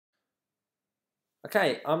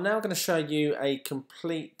Okay, I'm now going to show you a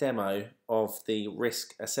complete demo of the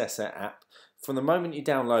Risk Assessor app from the moment you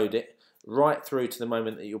download it right through to the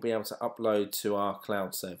moment that you'll be able to upload to our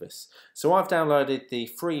cloud service. So I've downloaded the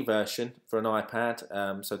free version for an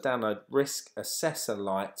iPad, so download Risk Assessor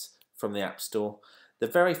Lite from the App Store. The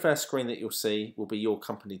very first screen that you'll see will be your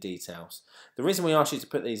company details. The reason we ask you to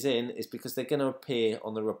put these in is because they're going to appear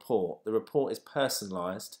on the report. The report is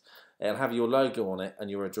personalised. It'll have your logo on it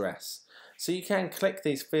and your address. So you can click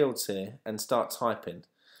these fields here and start typing.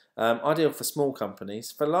 Ideal for small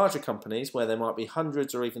companies. For larger companies where there might be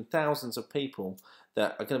hundreds or even thousands of people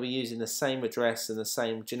that are going to be using the same address and the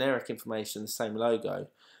same generic information, the same logo,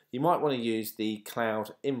 you might want to use the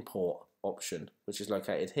cloud import option, which is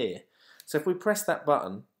located here. So if we press that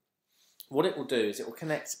button, what it will do is it will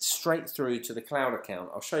connect straight through to the cloud account.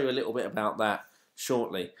 I'll show you a little bit about that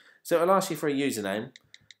shortly. So it'll ask you for a username.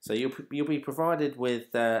 So you'll be provided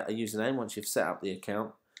with a username once you've set up the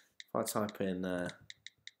account. If I type in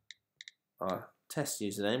our test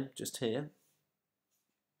username just here,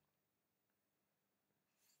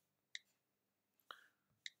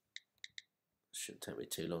 shouldn't take me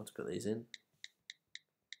too long to put these in.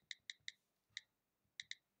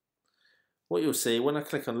 What you'll see when I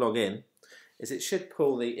click on login is it should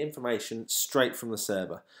pull the information straight from the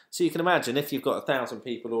server. So you can imagine if you've got 1,000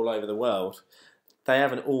 people all over the world, they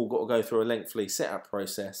haven't all got to go through a lengthy setup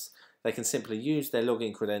process. They can simply use their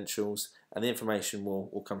login credentials and the information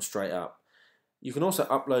will come straight up. You can also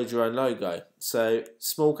upload your own logo. So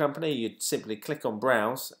small company, you'd simply click on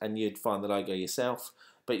browse and you'd find the logo yourself,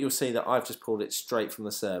 but you'll see that I've just pulled it straight from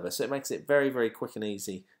the server. So it makes it very, very quick and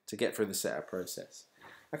easy to get through the setup process.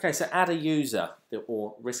 Okay, so add a user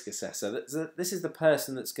or risk assessor. This is the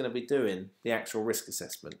person that's going to be doing the actual risk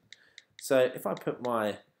assessment. So if I put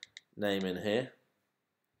my name in here,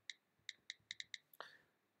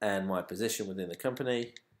 and my position within the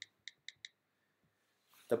company.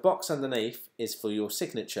 The box underneath is for your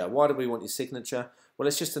signature. Why do we want your signature? Well,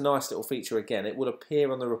 it's just a nice little feature again. It will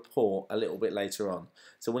appear on the report a little bit later on.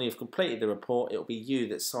 So when you've completed the report, it will be you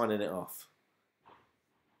that's signing it off.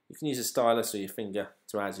 You can use a stylus or your finger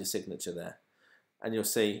to add your signature there. And you'll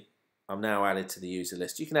see I'm now added to the user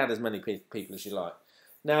list. You can add as many people as you like.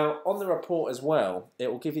 Now, on the report as well,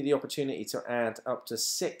 it will give you the opportunity to add up to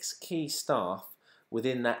 6 key staff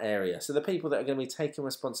within that area. So the people that are going to be taking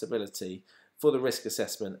responsibility for the risk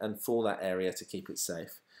assessment and for that area to keep it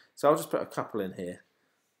safe. So I'll just put a couple in here.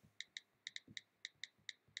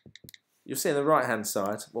 You'll see on the right hand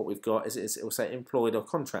side what we've got is it will say employed or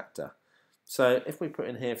contractor. So if we put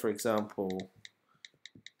in here, for example,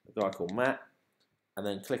 a guy called Matt and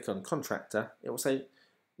then click on contractor, it will say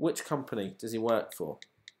which company does he work for.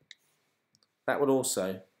 That would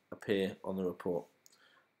also appear on the report.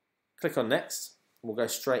 Click on next. We'll go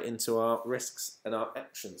straight into our risks and our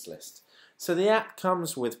actions list. So the app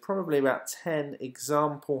comes with probably about 10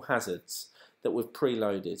 example hazards that we've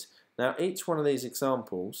preloaded. Now each one of these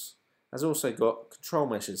examples has also got control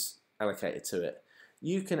measures allocated to it.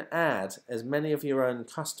 You can add as many of your own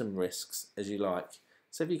custom risks as you like.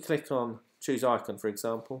 So if you click on choose icon, for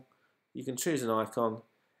example, you can choose an icon,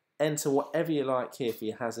 enter whatever you like here for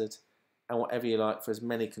your hazard and whatever you like for as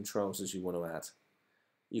many controls as you want to add.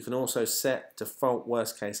 You can also set default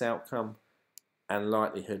worst case outcome and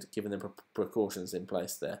likelihood given the precautions in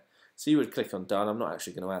place there. So you would click on done. I'm not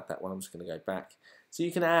actually going to add that one. I'm just going to go back. So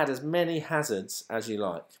you can add as many hazards as you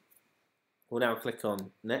like. We'll now click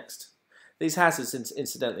on next. These hazards,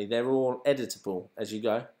 incidentally, they're all editable as you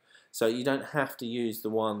go. So you don't have to use the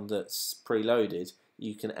one that's preloaded.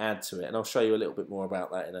 You can add to it. And I'll show you a little bit more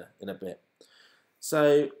about that in a bit.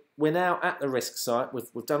 So we're now at the risk site.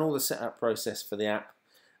 We've done all the setup process for the app.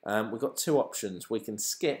 We've got 2 options. We can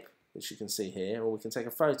skip, which you can see here, or we can take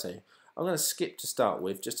a photo. I'm going to skip to start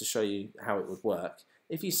with, just to show you how it would work.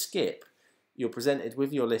 If you skip, you're presented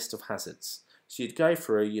with your list of hazards. So you'd go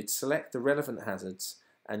through, you'd select the relevant hazards,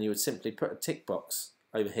 and you would simply put a tick box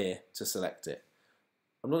over here to select it.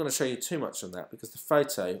 I'm not going to show you too much on that because the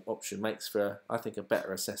photo option makes for, I think, a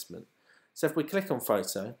better assessment. So if we click on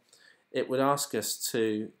photo, it would ask us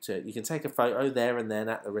you can take a photo there and then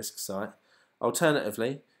at the risk site.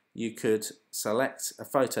 Alternatively, you could select a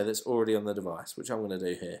photo that's already on the device, which I'm going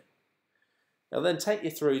to do here. It'll then take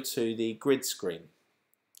you through to the grid screen.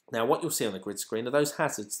 Now what you'll see on the grid screen are those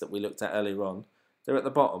hazards that we looked at earlier on. They're at the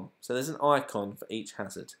bottom, so there's an icon for each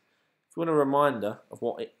hazard. If you want a reminder of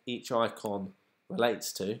what each icon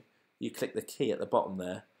relates to, you click the key at the bottom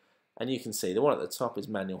there, and you can see the one at the top is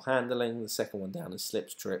manual handling, the second one down is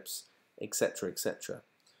slips, trips, etc., etc.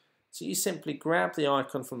 So you simply grab the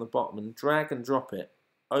icon from the bottom and drag and drop it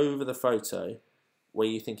over the photo where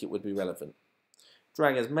you think it would be relevant.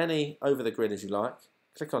 drag as many over the grid as you like,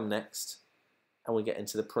 click on Next, and we get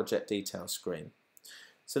into the project details screen.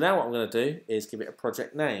 So now what I'm going to do is give it a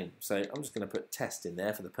project name. So I'm just going to put test in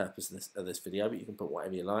there for the purpose of this video, but you can put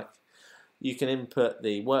whatever you like. You can input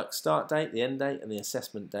the work start date, the end date, and the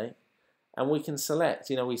assessment date. And we can select,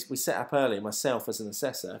 we set up earlier, myself as an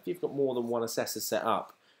assessor. If you've got more than one assessor set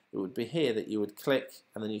up, it would be here that you would click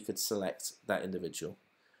and then you could select that individual.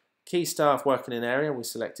 Key staff working in area, we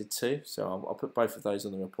selected 2, so I'll put both of those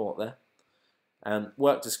on the report there. And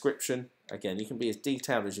work description, again, you can be as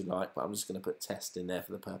detailed as you like, but I'm just going to put test in there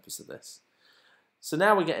for the purpose of this. So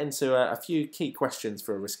now we get into a few key questions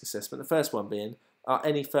for a risk assessment. The first one being, are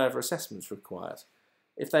any further assessments required?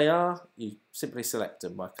 If they are, you simply select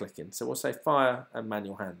them by clicking. So we'll say fire and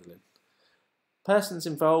manual handling. Persons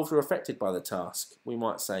involved or affected by the task, we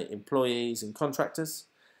might say employees and contractors.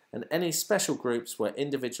 And any special groups where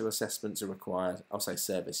individual assessments are required, I'll say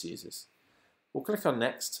service users. We'll click on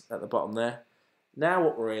Next at the bottom there. Now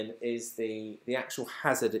what we're in is the actual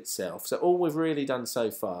hazard itself. So all we've really done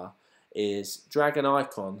so far is drag an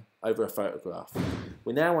icon over a photograph.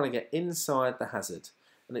 We now want to get inside the hazard.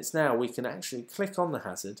 And it's now we can actually click on the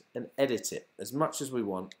hazard and edit it as much as we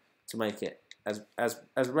want to make it as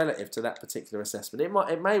relative to that particular assessment.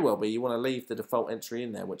 It may well be you want to leave the default entry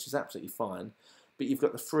in there, which is absolutely fine, but you've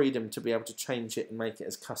got the freedom to be able to change it and make it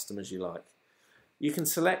as custom as you like. You can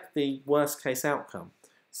select the worst case outcome.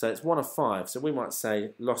 So it's 1 of 5, so we might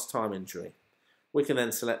say lost time injury. We can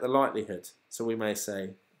then select the likelihood, so we may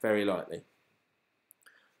say very likely.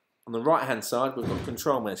 On the right hand side we've got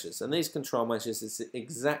control measures, and these control measures is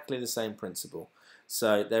exactly the same principle.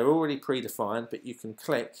 So they're already predefined, but you can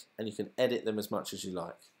click and you can edit them as much as you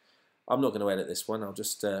like. I'm not going to edit this one,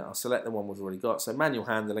 I'll select the one we've already got. So manual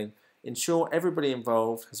handling, ensure everybody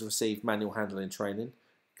involved has received manual handling training.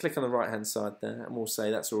 Click on the right hand side there and we'll say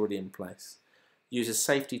that's already in place. Use a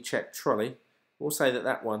safety check trolley, we'll say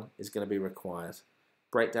that one is going to be required.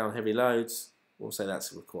 Break down heavy loads, we'll say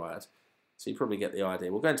that's required. So you probably get the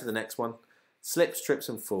idea. We'll go into the next one. Slips, trips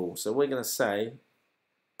and falls. So we're going to say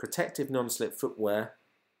protective non-slip footwear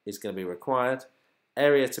is going to be required.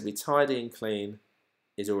 Area to be tidy and clean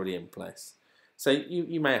is already in place. So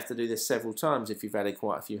you may have to do this several times if you've added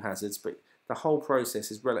quite a few hazards, but the whole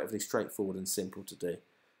process is relatively straightforward and simple to do.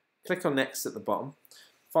 Click on Next at the bottom.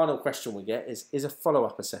 Final question we get is a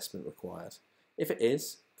follow-up assessment required? If it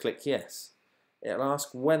is, click Yes. It'll ask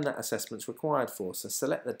when that assessment's required for, so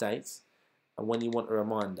select the date and when you want a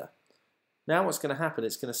reminder. Now what's going to happen,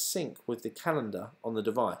 it's going to sync with the calendar on the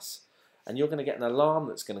device, and you're going to get an alarm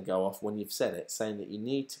that's going to go off when you've said it, saying that you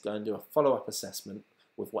need to go and do a follow-up assessment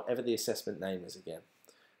with whatever the assessment name is again.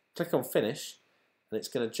 Click on Finish, and it's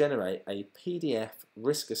going to generate a PDF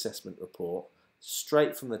risk assessment report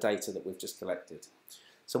straight from the data that we've just collected.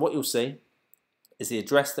 So what you'll see is the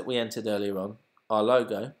address that we entered earlier on, our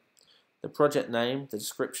logo, the project name, the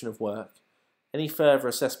description of work, any further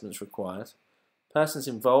assessments required, persons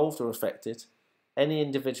involved or affected, any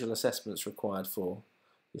individual assessments required for,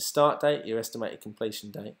 your start date, your estimated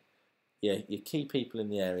completion date, your key people in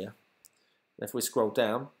the area. And if we scroll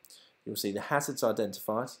down, you'll see the hazards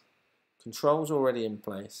identified, controls already in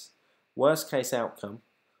place, worst case outcome,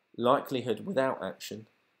 likelihood without action,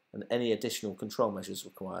 and any additional control measures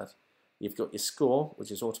required. You've got your score,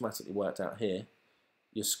 which is automatically worked out here,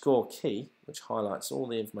 your score key, which highlights all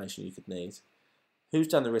the information you could need, who's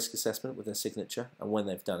done the risk assessment with their signature and when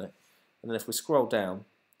they've done it, and then if we scroll down,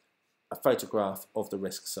 a photograph of the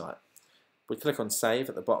risk site. If we click on Save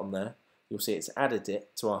at the bottom there, you'll see it's added it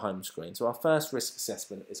to our home screen. So our first risk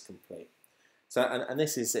assessment is complete. So, and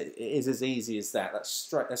this is as easy as that.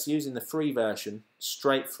 That's using the free version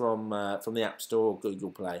straight from the App Store or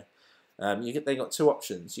Google Play. They got 2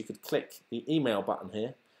 options. You could click the email button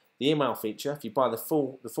here. The email feature, if you buy the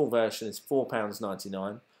full version, is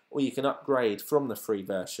 £4.99, or you can upgrade from the free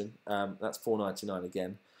version. That's £4.99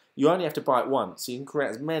 again. You only have to buy it once, so you can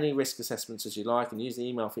create as many risk assessments as you like and use the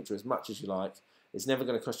email feature as much as you like. It's never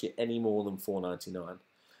going to cost you any more than £4.99.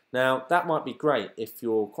 Now, that might be great if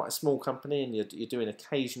you're quite a small company and you're doing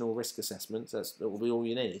occasional risk assessments. That will be all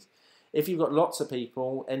you need. If you've got lots of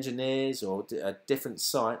people, engineers or different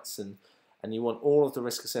sites, and you want all of the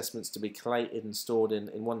risk assessments to be collated and stored in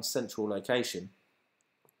one central location,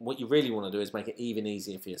 what you really want to do is make it even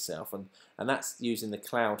easier for yourself, and that's using the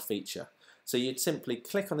cloud feature. So you'd simply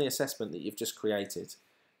click on the assessment that you've just created,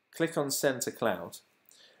 click on Send to Cloud,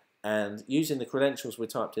 and using the credentials we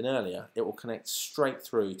typed in earlier, it will connect straight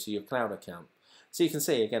through to your cloud account. So you can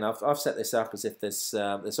see, again, I've set this up as if there's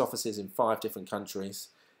offices in 5 different countries.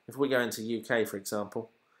 If we go into UK, for example,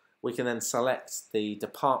 we can then select the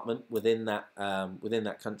department within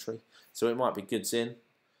that country. So it might be goods in,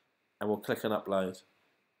 and we'll click on upload.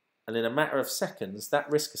 And in a matter of seconds, that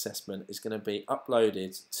risk assessment is going to be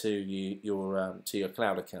uploaded to your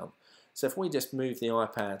cloud account. So if we just move the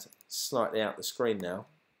iPad slightly out the screen now,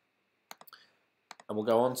 and we'll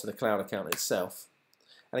go on to the cloud account itself.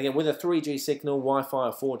 And again, with a 3G signal, Wi-Fi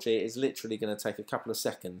or 4G, it's literally going to take a couple of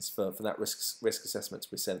seconds for that risk assessment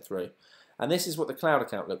to be sent through. And this is what the cloud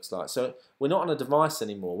account looks like. So we're not on a device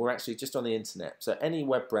anymore, we're actually just on the internet. So any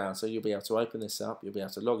web browser, you'll be able to open this up, you'll be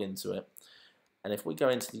able to log into it. And if we go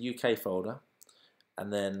into the UK folder,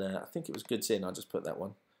 and then I think it was goods in, I'll just put that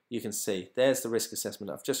one. You can see, there's the risk assessment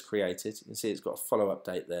I've just created. You can see it's got a follow-up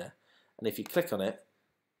date there. And if you click on it,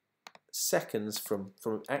 seconds from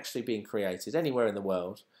actually being created anywhere in the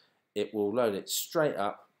world, it will load it straight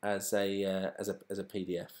up as a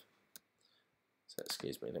PDF. So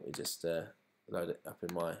excuse me, let me just load it up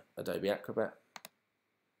in my Adobe Acrobat.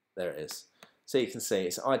 There it is. So you can see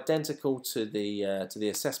it's identical to the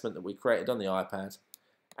assessment that we created on the iPad,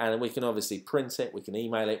 and we can obviously print it, we can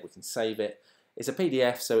email it, we can save it. It's a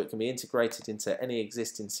PDF, so it can be integrated into any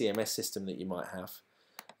existing CMS system that you might have.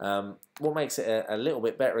 What makes it a little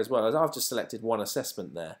bit better as well is I've just selected one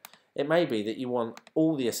assessment there. It may be that you want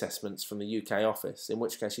all the assessments from the UK office, in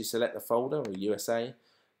which case you select the folder or USA,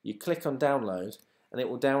 you click on download, and it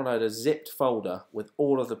will download a zipped folder with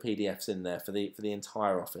all of the PDFs in there for the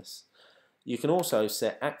entire office. You can also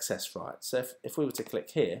set access rights. So if we were to click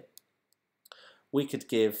here, we could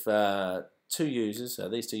give two users,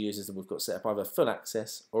 these two users that we've got set up, either full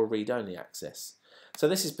access or read-only access. So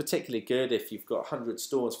this is particularly good if you've got 100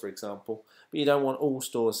 stores, for example, but you don't want all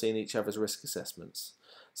stores seeing each other's risk assessments.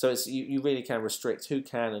 So you really can restrict who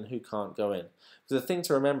can and who can't go in. So the thing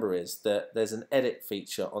to remember is that there's an edit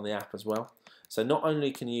feature on the app as well. So not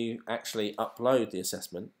only can you actually upload the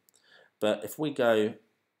assessment, but if we go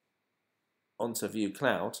onto View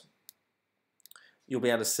Cloud, you'll be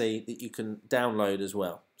able to see that you can download as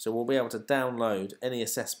well. So we'll be able to download any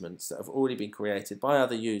assessments that have already been created by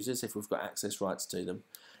other users if we've got access rights to them,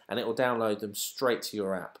 and it will download them straight to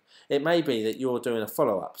your app. It may be that you're doing a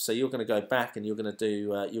follow-up, so you're going to go back and you're going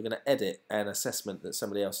to edit an assessment that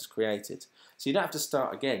somebody else has created. So you don't have to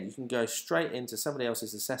start again. You can go straight into somebody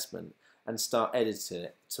else's assessment and start editing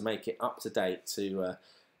it to make it up to date to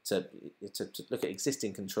look at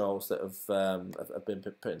existing controls that have been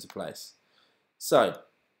put into place. So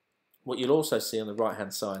what you'll also see on the right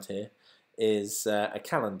hand side here is a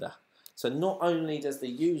calendar. So not only does the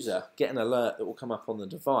user get an alert that will come up on the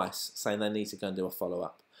device saying they need to go and do a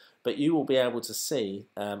follow-up, but you will be able to see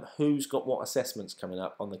who's got what assessments coming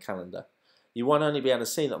up on the calendar. You won't only be able to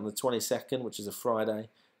see that on the 22nd, which is a Friday,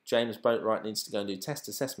 James Boatwright needs to go and do test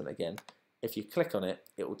assessment again. If you click on it,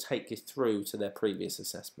 it will take you through to their previous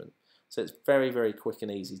assessment. So it's very, very quick and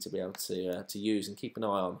easy to be able to use and keep an eye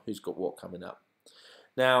on who's got what coming up.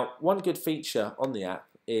 Now, one good feature on the app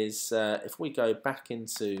is if we go back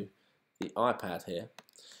into the iPad here,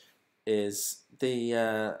 is the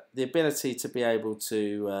ability to be able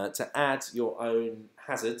to add your own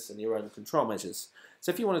hazards and your own control measures.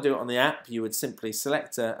 So if you want to do it on the app, you would simply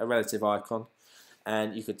select a relative icon,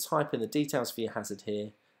 and you could type in the details for your hazard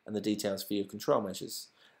here and the details for your control measures.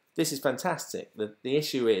 This is fantastic. The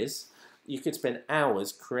issue is you could spend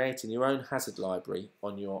hours creating your own hazard library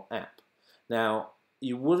on your app. Now,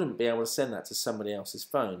 you wouldn't be able to send that to somebody else's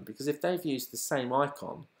phone, because if they've used the same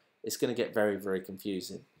icon, it's going to get very, very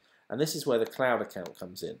confusing. And this is where the cloud account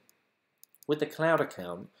comes in. With the cloud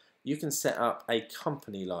account, you can set up a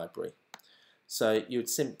company library. So you would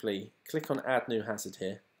simply click on Add New Hazard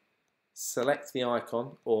here, select the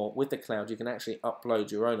icon, or with the cloud you can actually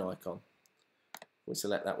upload your own icon. We'll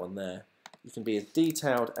select that one there. You can be as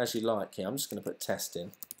detailed as you like here. I'm just going to put test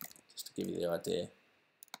in, just to give you the idea.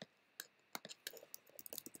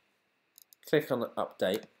 Click on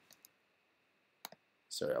Update.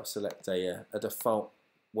 Sorry, I'll select a default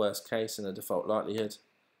worst case and a default likelihood.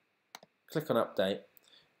 Click on Update,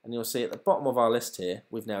 and you'll see at the bottom of our list here,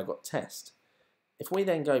 we've now got test. If we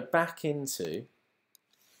then go back into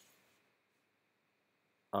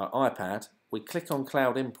our iPad, we click on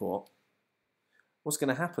Cloud Import, what's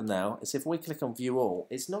going to happen now is if we click on View All,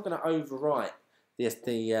 it's not going to overwrite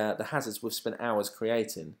the hazards we've spent hours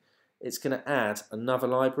creating. It's going to add another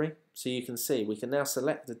library. So you can see we can now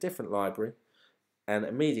select a different library, and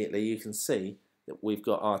immediately you can see that we've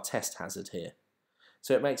got our test hazard here.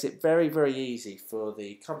 So it makes it very, very easy for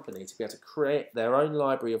the company to be able to create their own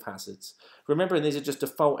library of hazards. Remembering these are just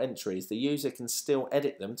default entries, the user can still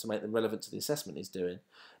edit them to make them relevant to the assessment he's doing,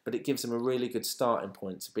 but it gives them a really good starting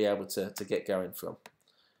point to be able to get going from.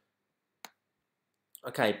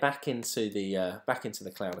 Okay, back into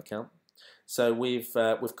the cloud account. So we've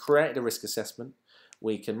created a risk assessment.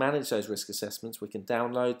 We can manage those risk assessments. We can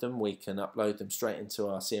download them. We can upload them straight into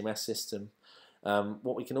our CMS system.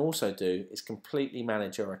 What we can also do is completely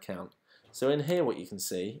manage our account. So in here, what you can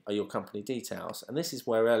see are your company details, and this is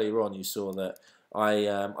where earlier on you saw that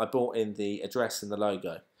I brought in the address and the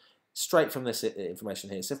logo straight from this information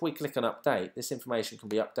here. So if we click on update, this information can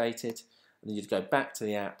be updated, and then you'd go back to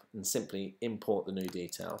the app and simply import the new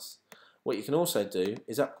details. What you can also do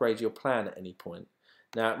is upgrade your plan at any point.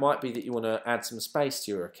 Now it might be that you want to add some space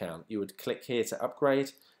to your account. You would click here to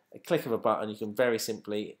upgrade. A click of a button, you can very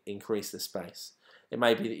simply increase the space. It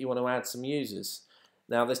may be that you want to add some users.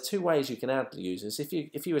 Now there's two ways you can add the users. If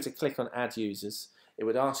you were to click on add users, it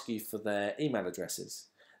would ask you for their email addresses.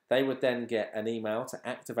 They would then get an email to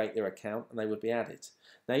activate their account and they would be added.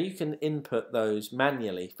 Now you can input those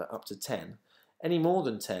manually for up to 10, any more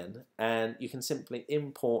than 10, and you can simply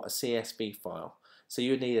import a CSV file. So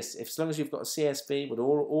you would need, as long as you've got a CSV with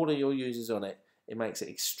all of your users on it, it makes it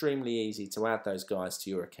extremely easy to add those guys to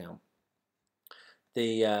your account.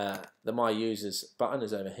 The My Users button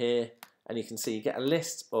is over here, and you can see you get a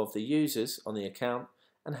list of the users on the account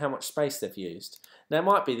and how much space they've used. Now it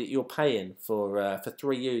might be that you're paying for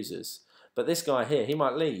 3 users, but this guy here, he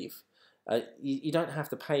might leave. You don't have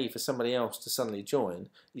to pay for somebody else to suddenly join.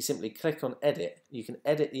 You simply click on edit. You can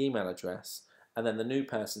edit the email address, and then the new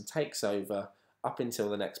person takes over up until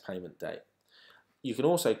the next payment date. You can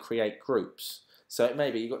also create groups. So it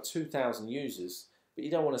may be you've got 2,000 users, but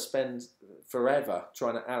you don't want to spend forever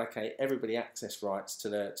trying to allocate everybody access rights to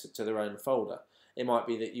their own folder. It might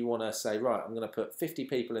be that you want to say, right, I'm going to put 50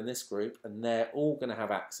 people in this group and they're all going to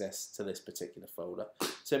have access to this particular folder.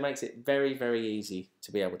 So it makes it very, very easy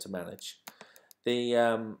to be able to manage. The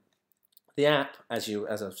app, as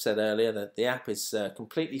I've said earlier, the app is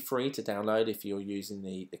completely free to download if you're using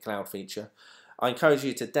the cloud feature. I encourage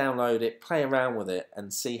you to download it, play around with it,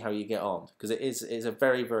 and see how you get on, because it is a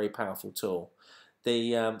very, very powerful tool.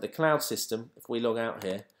 The cloud system, if we log out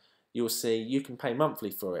here, you'll see you can pay monthly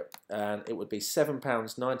for it, and it would be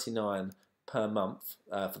 £7.99 per month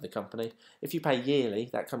for the company. If you pay yearly,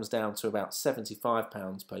 that comes down to about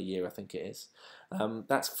 £75 per year, I think it is.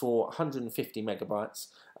 That's for 150 megabytes.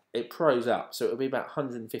 It pros up, so it would be about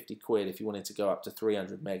 150 quid if you wanted to go up to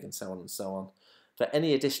 300 meg and so on and so on. For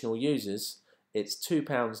any additional users, it's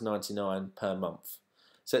 £2.99 per month.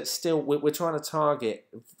 So it's still, we're trying to target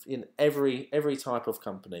in every type of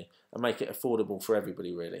company and make it affordable for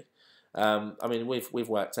everybody, really. I mean, we've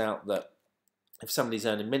worked out that if somebody's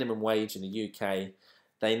earning minimum wage in the UK,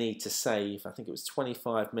 they need to save, I think it was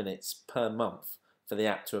 25 minutes per month for the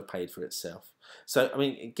app to have paid for itself. So, I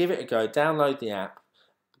mean, give it a go, download the app,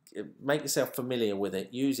 make yourself familiar with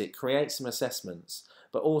it, use it, create some assessments,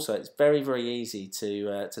 but also it's very, very easy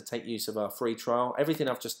to take use of our free trial. Everything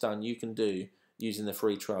I've just done you can do using the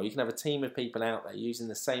free trial. You can have a team of people out there using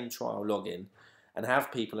the same trial login and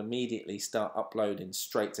have people immediately start uploading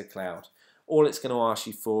straight to cloud. All it's going to ask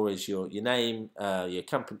you for is your name, your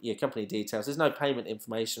company details. There's no payment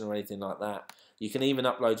information or anything like that. You can even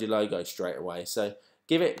upload your logo straight away. So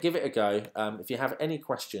give it a go. If you have any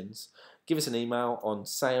questions, give us an email on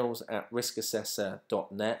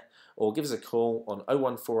sales@riskassessor.net or give us a call on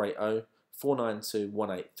 01480 492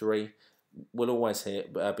 183. We'll always be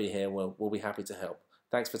here. We'll be happy to help.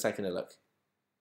 Thanks for taking a look.